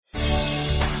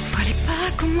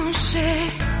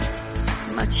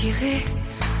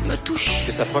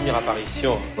C'est sa première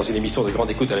apparition dans une émission de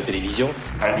grande écoute à la télévision.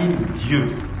 Aline, Dieu.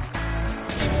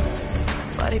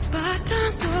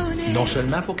 Non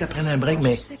seulement faut qu'elle prenne un break,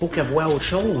 mais faut qu'elle voie autre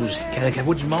chose, qu'elle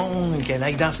voie du monde, qu'elle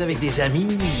aille danser avec des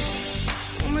amis.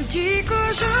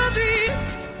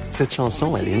 Cette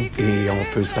chanson, Aline, et on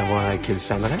peut savoir à qui elle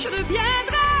s'adresse? Vous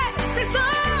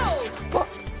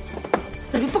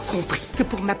n'avez pas compris que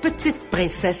pour ma petite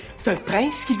princesse, c'est un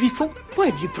prince qu'il lui faut, pas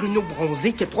un vieux pruneau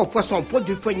bronzé qui a 3 fois son poids,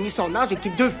 2 fois et demi son âge et qui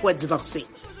est 2 fois divorcé.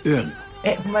 Une.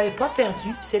 Vous m'avez pas perdu.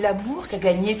 C'est l'amour qui a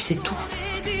gagné, puis c'est tout.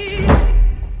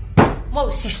 Moi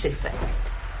aussi, je sais le faire.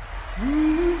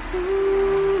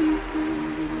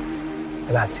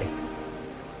 Grazie.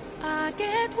 I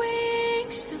get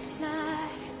wings to fly.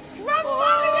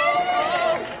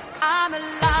 I'm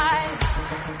alive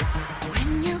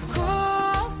when you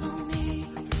call on me.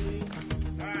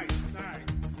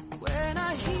 When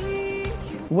I hear you.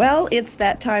 Well, it's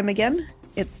that time again.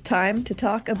 It's time to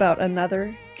talk about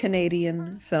another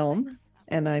Canadian film.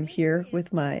 And I'm here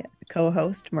with my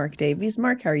co-host, Mark Davies.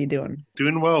 Mark, how are you doing?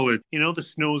 Doing well. The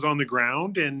snow's on the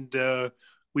ground, and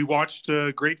we watched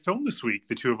a great film this week,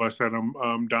 the two of us, that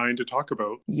I'm dying to talk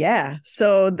about. Yeah.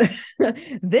 So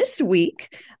this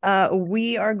week,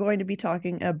 we are going to be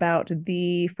talking about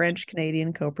the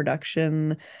French-Canadian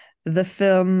co-production, the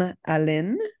film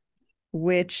ALINE,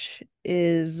 which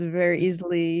is very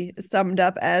easily summed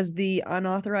up as the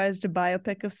unauthorized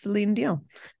biopic of Celine Dion.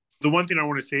 The one thing I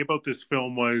want to say about this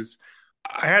film was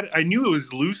I knew it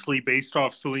was loosely based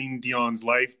off Celine Dion's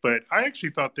life, but I actually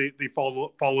thought they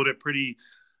followed it pretty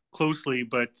closely.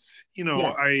 But,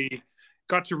 yeah. I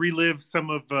got to relive some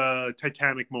of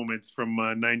Titanic moments from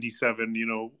 97,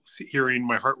 hearing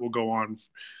My Heart Will Go On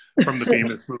from the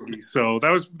famous movie. So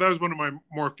that was one of my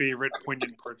more favorite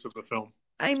poignant parts of the film.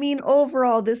 I mean,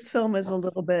 overall, this film is a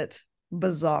little bit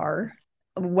bizarre.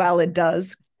 While it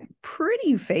does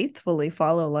pretty faithfully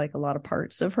follow like a lot of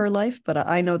parts of her life, but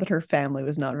I know that her family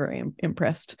was not very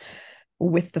impressed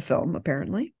with the film,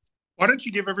 apparently. Why don't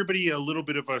you give everybody a little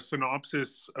bit of a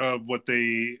synopsis of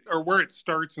where it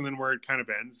starts and then where it kind of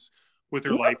ends with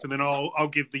her life, and then I'll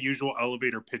give the usual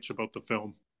elevator pitch about the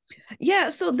film. Yeah,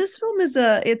 so this film is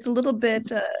it's a little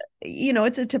bit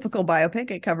it's a typical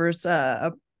biopic. It covers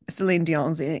Celine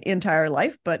Dion's entire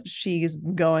life, but she's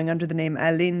going under the name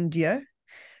Aline Dieu,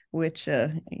 which,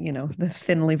 the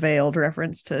thinly veiled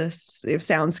reference to it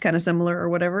sounds kind of similar or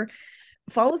whatever,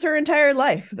 follows her entire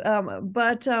life.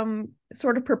 But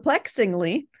sort of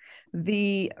perplexingly,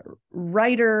 the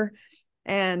writer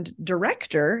and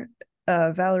director,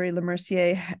 Valérie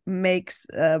Lemercier, makes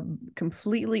a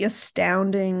completely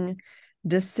astounding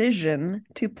decision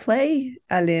to play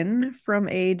Aline from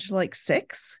age like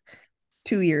 6,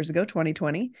 2 years ago,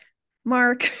 2020.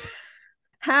 Mark,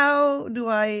 how do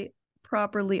I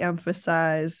properly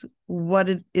emphasize what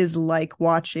it is like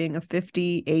watching a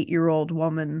 58-year-old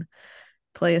woman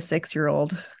play a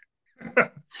 6-year-old?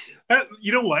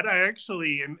 You know what? I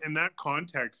actually, in that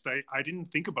context, I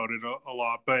didn't think about it a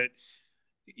lot, but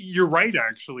you're right,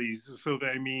 actually. So,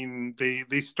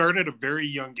 they start at a very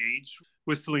young age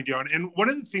with Celine Dion. And one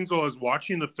of the things while I was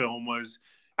watching the film was,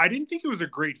 I didn't think it was a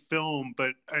great film,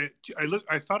 but I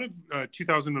thought of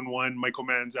 2001 Michael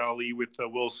Mann's Ali with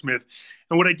Will Smith,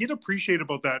 and what I did appreciate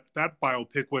about that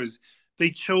biopic was they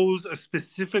chose a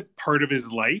specific part of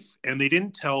his life, and they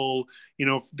didn't tell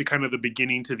the kind of the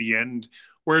beginning to the end.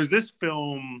 Whereas this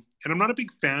film, and I'm not a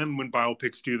big fan when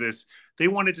biopics do this, they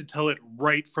wanted to tell it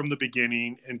right from the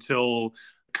beginning until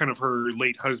kind of her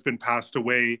late husband passed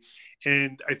away,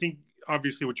 and I think,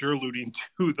 obviously what you're alluding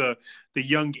to, the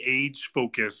young age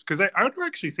focus, because I would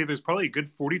actually say there's probably a good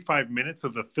 45 minutes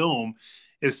of the film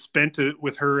is spent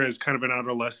with her as kind of an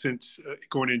adolescent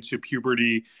going into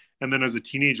puberty and then as a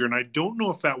teenager. And I don't know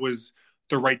if that was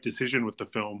the right decision with the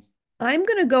film. I'm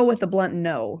going to go with a blunt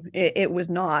no. It was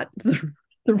not the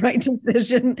right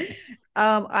decision.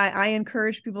 I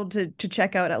encourage people to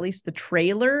check out at least the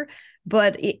trailer,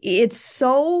 but it's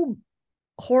so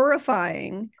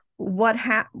horrifying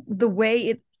the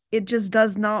way it just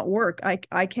does not work.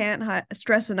 I can't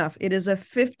stress enough. It is a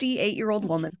 58-year-old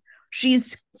woman.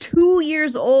 She's 2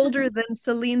 years older than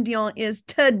Celine Dion is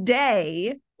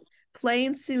today,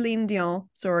 playing Aline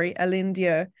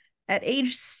Dieu at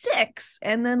age 6,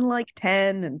 and then like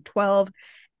 10 and 12.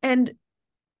 And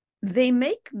they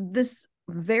make this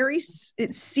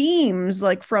it seems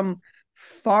like from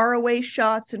far away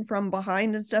shots and from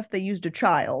behind and stuff, they used a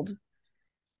child.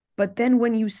 But then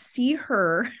when you see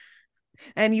her,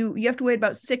 and you have to wait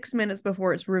about 6 minutes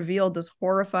before it's revealed, this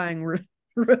horrifying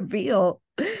reveal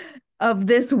of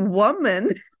this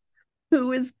woman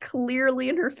who is clearly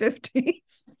in her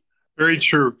 50s. Very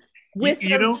true. With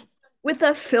You know, with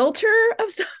a filter of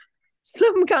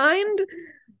some kind,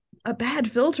 a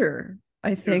bad filter,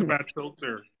 I it was a think. bad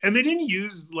filter. And they didn't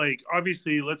use, like,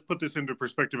 obviously, let's put this into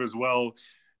perspective as well.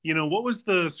 You know, what was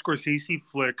the Scorsese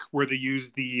flick where they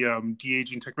used the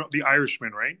de-aging technology? The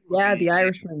Irishman, right? Yeah, The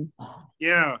Irishman.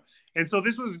 Yeah. And so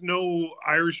this was no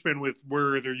Irishman with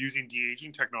where they're using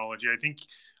de-aging technology.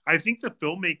 I think the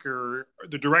filmmaker,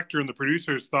 the director and the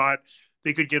producers thought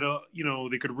they could get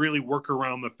they could really work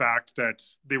around the fact that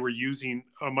they were using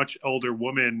a much elder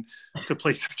woman to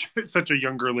play such a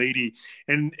younger lady.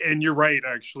 And you're right,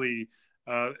 actually.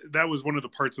 That was one of the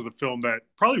parts of the film that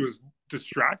probably was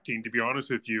distracting, to be honest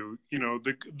with you. You know,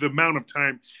 the amount of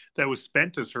time that was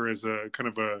spent as her as a kind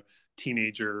of a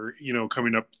teenager,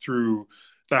 coming up through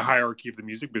the hierarchy of the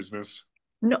music business.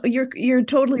 No, you're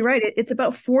totally right. It's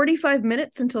about 45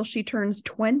 minutes until she turns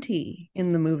 20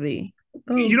 in the movie.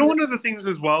 Oh, One of the things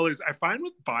as well is I find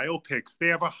with biopics, they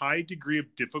have a high degree of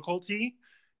difficulty.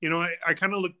 I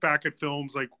kind of look back at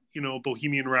films like,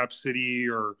 Bohemian Rhapsody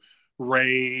or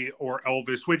Ray or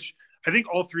Elvis, which I think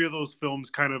all three of those films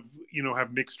kind of,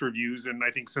 have mixed reviews. And I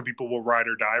think some people will ride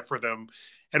or die for them.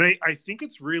 And I think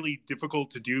it's really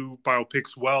difficult to do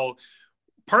biopics well,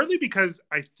 partly because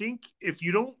I think if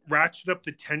you don't ratchet up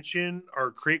the tension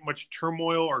or create much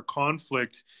turmoil or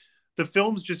conflict, the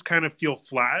films just kind of feel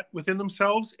flat within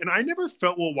themselves. And I never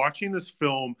felt, while watching this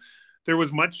film, there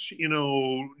was much,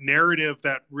 narrative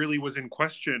that really was in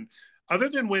question, other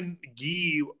than when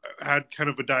Guy had kind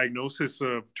of a diagnosis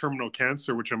of terminal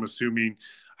cancer, which I'm assuming.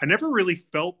 I never really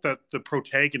felt that the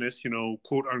protagonist,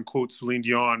 quote unquote, Celine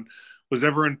Dion, was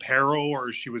ever in peril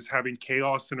or she was having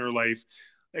chaos in her life.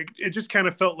 It just kind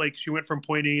of felt like she went from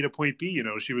point A to point B.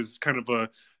 She was kind of a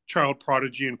child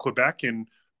prodigy in Quebec, and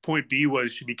point B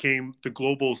was she became the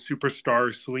global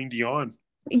superstar Celine Dion.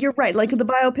 you're right. Like the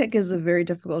biopic is a very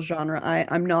difficult genre.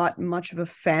 I'm not much of a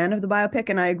fan of the biopic,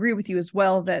 and I agree with you as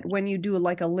well that when you do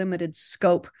like a limited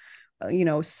scope,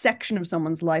 section of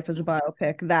someone's life as a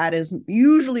biopic, that is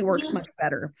usually works much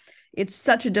better. It's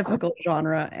such a difficult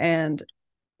genre, and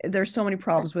there's so many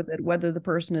problems with it, whether the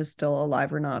person is still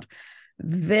alive or not.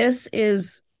 This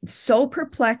is so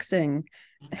perplexing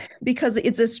because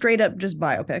it's a straight up just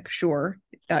biopic, sure,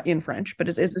 in French, but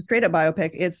it's a straight up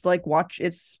biopic. It's like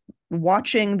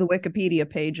watching the Wikipedia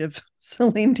page of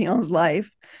Celine Dion's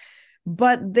life,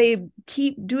 but they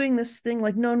keep doing this thing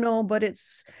like, no, but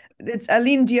it's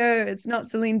Aline Dieu, it's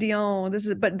not Celine Dion.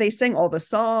 But they sing all the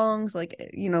songs, like,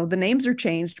 the names are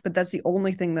changed, but that's the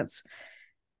only thing that's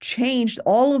changed.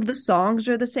 All of the songs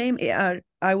are the same.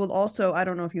 I will also, I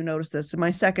don't know if you noticed this,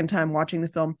 my second time watching the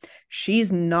film,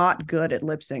 she's not good at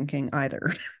lip syncing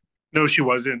either. No, she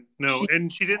wasn't. No,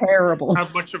 and she didn't Terrible.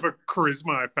 have much of a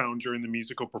charisma, I found, during the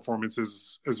musical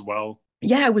performances as well.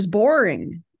 Yeah, it was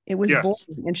boring. It was Yes.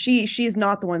 boring. And she's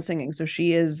not the one singing. So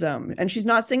she is and she's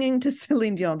not singing to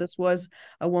Celine Dion. This was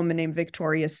a woman named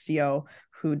Victoria Sio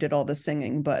who did all the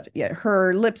singing. But yeah,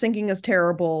 her lip syncing is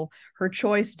terrible. Her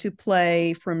choice to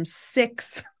play from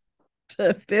 6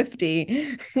 to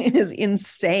 50 is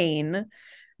insane.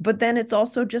 But then it's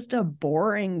also just a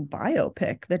boring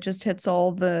biopic that just hits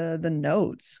all the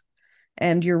notes.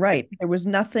 And you're right, there was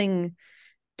nothing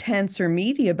tense or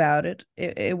meaty about it.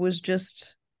 It was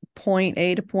just point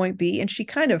A to point B, and she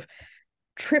kind of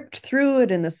tripped through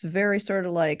it in this very sort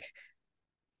of like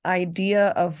idea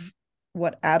of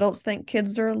what adults think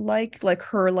kids are like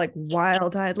her like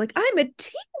wild-eyed, like, I'm a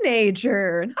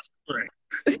teenager.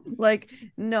 Right. Like,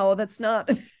 no, that's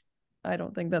not, I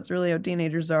don't think that's really how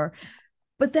teenagers are.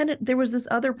 But then there was this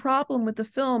other problem with the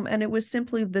film, and it was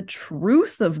simply the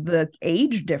truth of the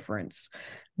age difference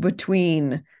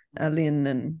between Aline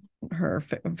and her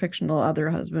fictional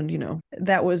other husband.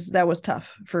 That was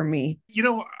tough for me.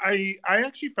 I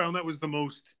actually found that was the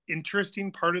most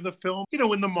interesting part of the film.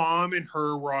 When the mom and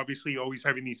her were obviously always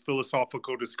having these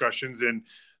philosophical discussions, and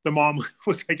the mom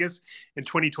was, I guess, in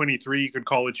 2023, you could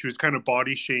call it, she was kind of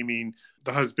body shaming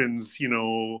the husband's,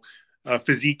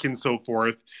 physique and so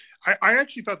forth. I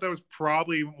actually thought that was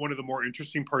probably one of the more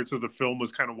interesting parts of the film,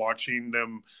 was kind of watching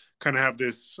them kind of have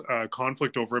this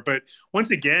conflict over it. But once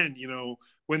again,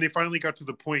 when they finally got to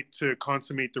the point to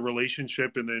consummate the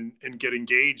relationship and get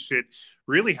engaged, it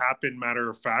really happened matter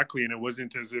of factly. And it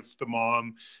wasn't as if the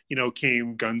mom,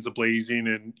 came guns a-blazing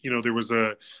and, there was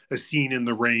a scene in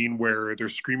the rain where they're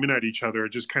screaming at each other.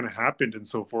 It just kind of happened and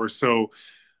so forth. So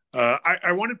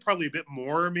I wanted probably a bit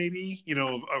more, maybe,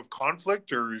 of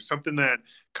conflict or something that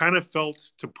kind of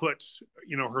felt to put,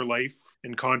 her life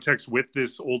in context with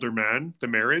this older man, the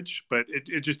marriage, but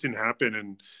it just didn't happen.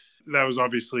 And that was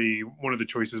obviously one of the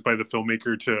choices by the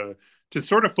filmmaker to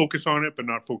sort of focus on it, but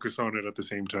not focus on it at the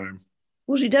same time.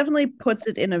 Well, she definitely puts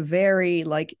it in a very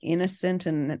like innocent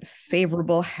and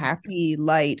favorable, happy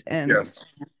light. And Yes.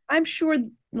 I'm sure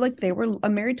like they were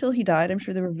married till he died. I'm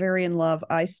sure they were very in love.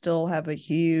 I still have a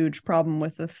huge problem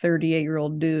with a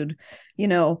 38-year-old dude,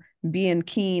 being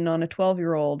keen on a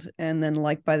 12-year-old. And then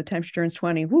like by the time she turns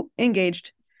 20,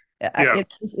 engaged. Yeah.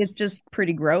 It's just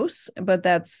pretty gross, but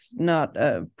that's not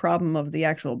a problem of the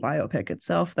actual biopic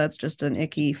itself. That's just an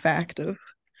icky fact of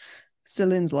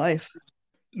Celine's life.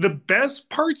 The best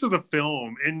parts of the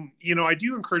film, and I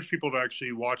do encourage people to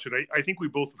actually watch it. I think we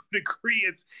both would agree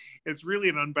it's really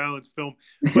an unbalanced film.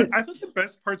 But I thought the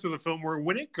best parts of the film were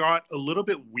when it got a little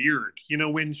bit weird.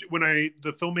 When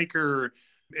the filmmaker,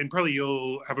 and probably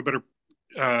you'll have a better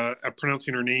at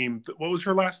pronouncing her name. What was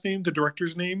her last name? The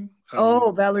director's name?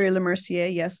 Valérie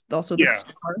Lemercier. Yes, also the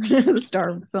star, the star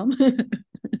of the film.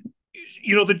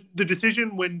 The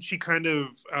decision when she kind of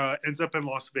ends up in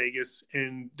Las Vegas,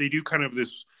 and they do kind of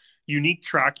this unique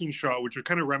tracking shot, which was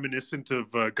kind of reminiscent of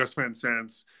Gus Van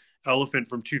Sant's Elephant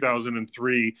from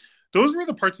 2003. Those were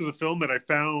the parts of the film that I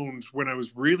found when I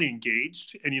was really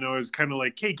engaged. And, I was kind of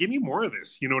like, hey, give me more of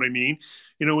this. You know what I mean?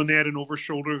 When they had an over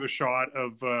shoulder, the shot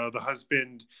of the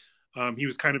husband, he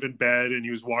was kind of in bed and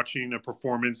he was watching a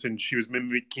performance and she was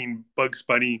mimicking Bugs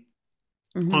Bunny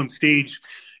on stage.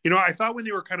 I thought when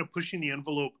they were kind of pushing the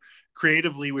envelope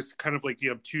creatively with kind of like the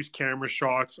obtuse camera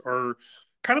shots or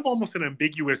kind of almost an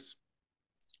ambiguous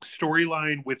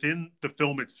storyline within the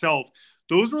film itself,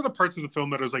 those were the parts of the film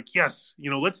that I was like, yes,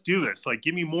 let's do this. Like,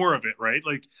 give me more of it, right?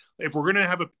 Like, if we're going to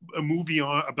have a movie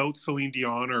about Celine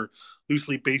Dion or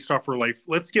loosely based off her life,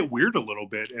 let's get weird a little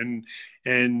bit. And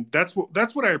that's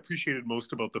what I appreciated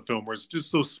most about the film, was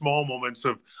just those small moments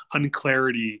of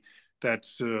unclarity that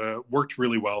worked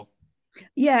really well.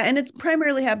 Yeah, and it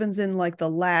primarily happens in like the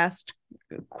last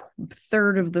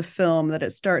third of the film that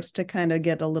it starts to kind of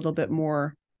get a little bit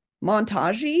more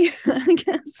montagey, I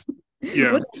guess.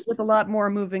 Yeah. With a lot more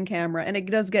moving camera, and it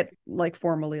does get like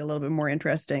formally a little bit more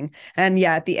interesting. And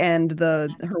yeah, at the end,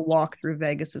 her walk through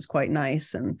Vegas is quite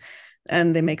nice,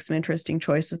 and they make some interesting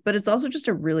choices. But it's also just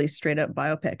a really straight up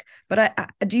biopic. But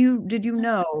did you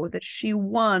know that she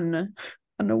won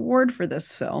an award for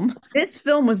this film? This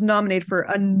film was nominated for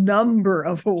a number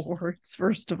of awards.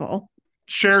 First of all,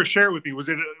 share with me. Was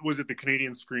it the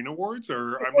Canadian Screen Awards,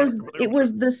 or it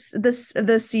was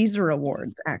the Caesar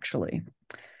Awards, actually.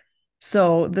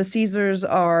 So the Caesars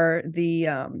are the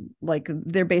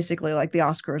they're basically like the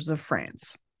Oscars of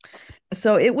France.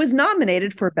 So it was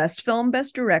nominated for Best Film,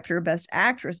 Best Director, Best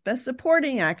Actress, Best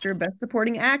Supporting Actor, Best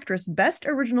Supporting Actress, Best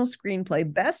Original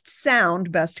Screenplay, Best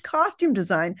Sound, Best Costume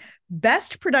Design,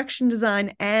 Best Production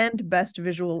Design, and Best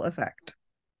Visual Effect.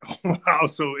 Wow.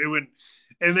 So it went,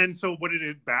 and then so what did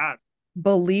it bat?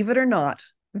 Believe it or not,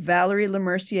 Valérie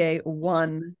Lemercier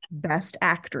won Best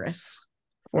Actress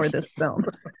for this film.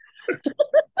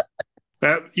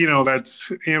 That's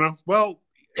well,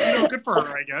 good for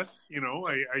her, I guess.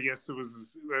 I guess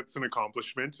that's an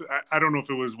accomplishment. I don't know if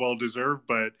it was well deserved,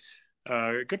 but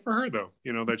good for her though.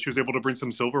 That she was able to bring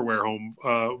some silverware home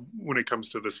when it comes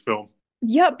to this film.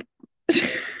 Yep.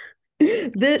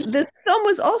 This film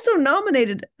was also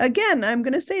nominated, again, I'm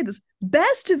going to say this,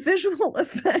 Best Visual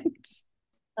Effects.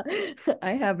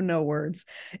 I have no words.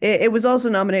 It was also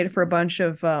nominated for a bunch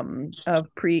of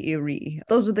prix eerily.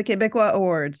 Those are the Quebecois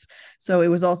awards. So it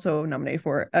was also nominated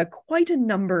for quite a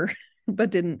number,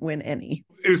 but didn't win any.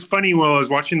 It was funny, while I was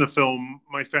watching the film,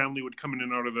 my family would come in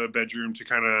and out of the bedroom to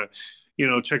kind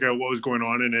of, check out what was going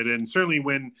on in it. And certainly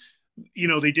when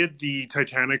they did the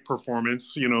Titanic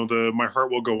performance, the My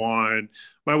Heart Will Go On.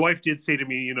 My wife did say to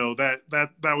me,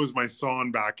 that was my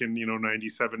song back in,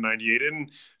 97, 98. And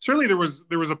certainly there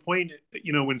was a point,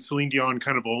 when Celine Dion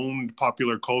kind of owned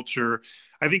popular culture.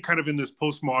 I think kind of in this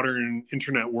postmodern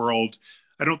internet world,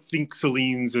 I don't think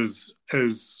Celine's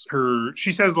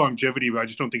she says longevity, but I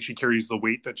just don't think she carries the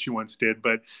weight that she once did.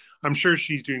 But I'm sure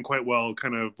she's doing quite well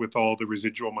kind of with all the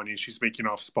residual money she's making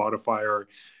off Spotify or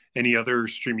any other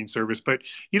streaming service. But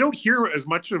you don't hear as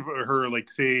much of her, like,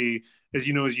 say, as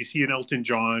you see an Elton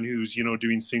John who's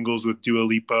doing singles with Dua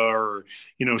Lipa, or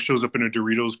shows up in a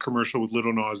Doritos commercial with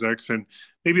Little Nas X, and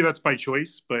maybe that's by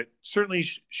choice, but certainly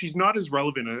she's not as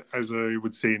relevant as I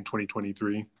would say in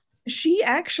 2023. She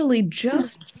actually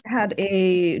just had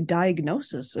a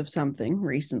diagnosis of something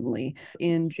recently.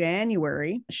 In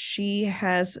January, she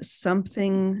has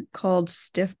something called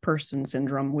stiff person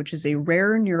syndrome, which is a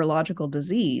rare neurological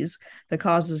disease that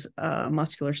causes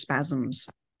muscular spasms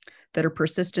that are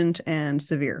persistent and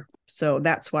severe. So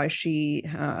that's why she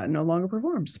no longer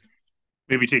performs.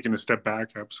 Maybe taking a step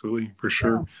back, absolutely, for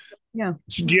sure. Yeah.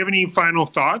 Do you have any final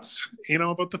thoughts,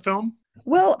 about the film?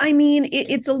 Well, I mean,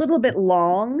 it's a little bit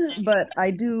long, but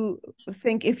I do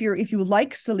think if you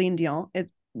like Celine Dion,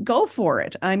 go for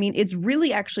it. I mean, it's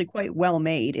really actually quite well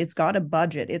made. It's got a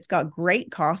budget. It's got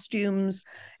great costumes,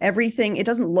 everything. It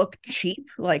doesn't look cheap.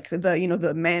 Like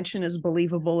the mansion is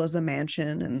believable as a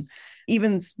mansion, and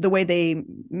even the way they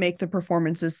make the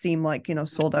performances seem like,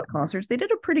 sold out concerts. They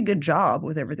did a pretty good job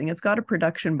with everything. It's got a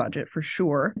production budget for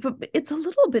sure, but it's a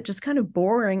little bit just kind of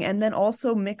boring, and then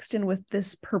also mixed in with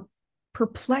this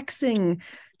perplexing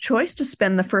choice to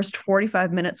spend the first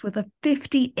 45 minutes with a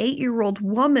 58-year-old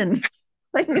woman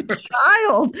playing a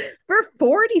child for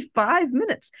 45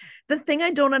 minutes. The thing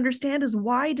I don't understand is,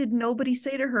 why did nobody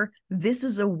say to her, this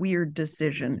is a weird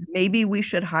decision, maybe we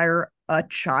should hire a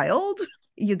child?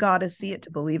 You got to see it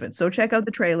to believe it. So check out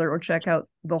the trailer or check out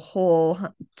the whole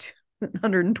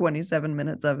 127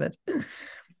 minutes of it.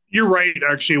 You're right.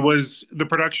 Actually, the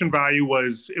production value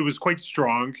was quite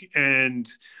strong, and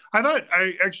I thought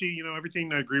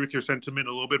everything. I agree with your sentiment.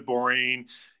 A little bit boring.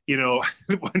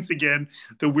 Once again,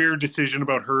 the weird decision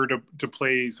about her to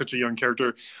play such a young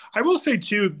character. I will say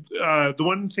too, the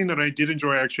one thing that I did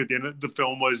enjoy actually at the end of the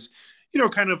film was,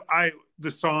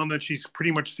 the song that she's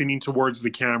pretty much singing towards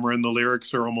the camera, and the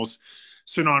lyrics are almost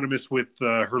synonymous with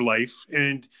her life.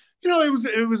 And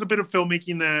it was a bit of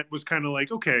filmmaking that was kind of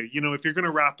like, okay, if you're going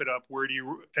to wrap it up, where do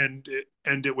you end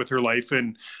it with her life?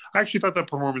 And I actually thought that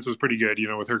performance was pretty good,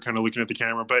 with her kind of looking at the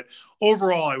camera. But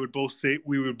overall,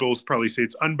 we would both probably say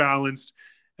it's unbalanced,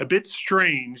 a bit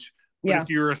strange. But Yeah. if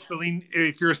you're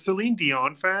a Celine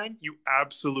Dion fan, you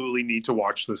absolutely need to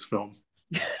watch this film.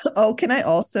 Oh, can I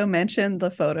also mention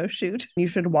the photo shoot? You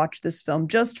should watch this film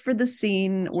just for the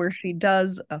scene where she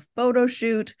does a photo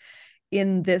shoot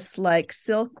in this like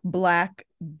silk black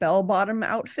bell-bottom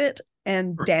outfit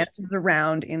and dances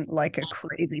around in like a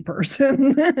crazy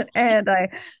person. And I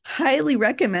highly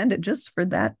recommend it just for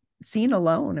that scene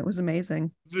alone. It was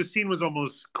amazing. The scene was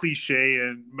almost cliche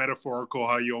and metaphorical,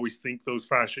 how you always think those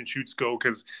fashion shoots go,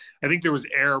 because I think there was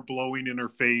air blowing in her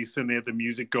face and they had the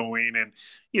music going, and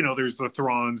there's the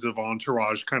throngs of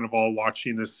entourage kind of all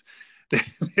watching this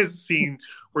scene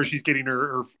where she's getting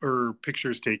her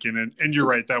pictures taken. And you're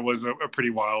right, that was a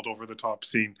pretty wild, over the top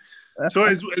scene. So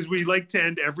as we like to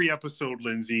end every episode,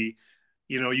 Lindsey,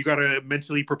 you got to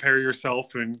mentally prepare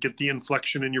yourself and get the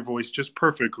inflection in your voice just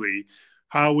perfectly.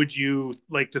 How would you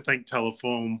like to thank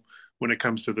Telefilm when it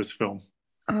comes to this film?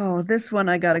 Oh, this one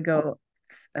I gotta go.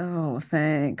 Oh,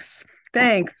 thanks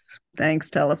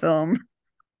Telefilm.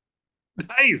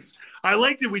 Nice. I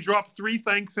liked it. We dropped 3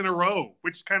 thanks in a row,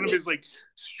 which kind of is like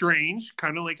strange,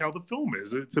 kind of like how the film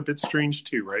is. It's a bit strange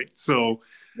too, right? So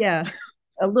Yeah,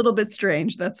 a little bit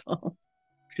strange, that's all.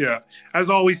 yeah. As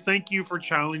always, thank you for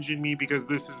challenging me, because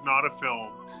this is not a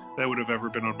film that would have ever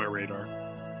been on my radar.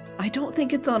 I don't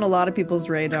think it's on a lot of people's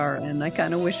radar, and I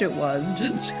kind of wish it was,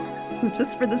 just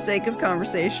for the sake of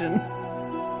conversation.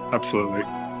 Absolutely.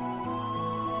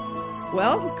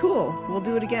 Well, cool. We'll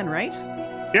do it again, right?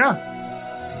 Yeah.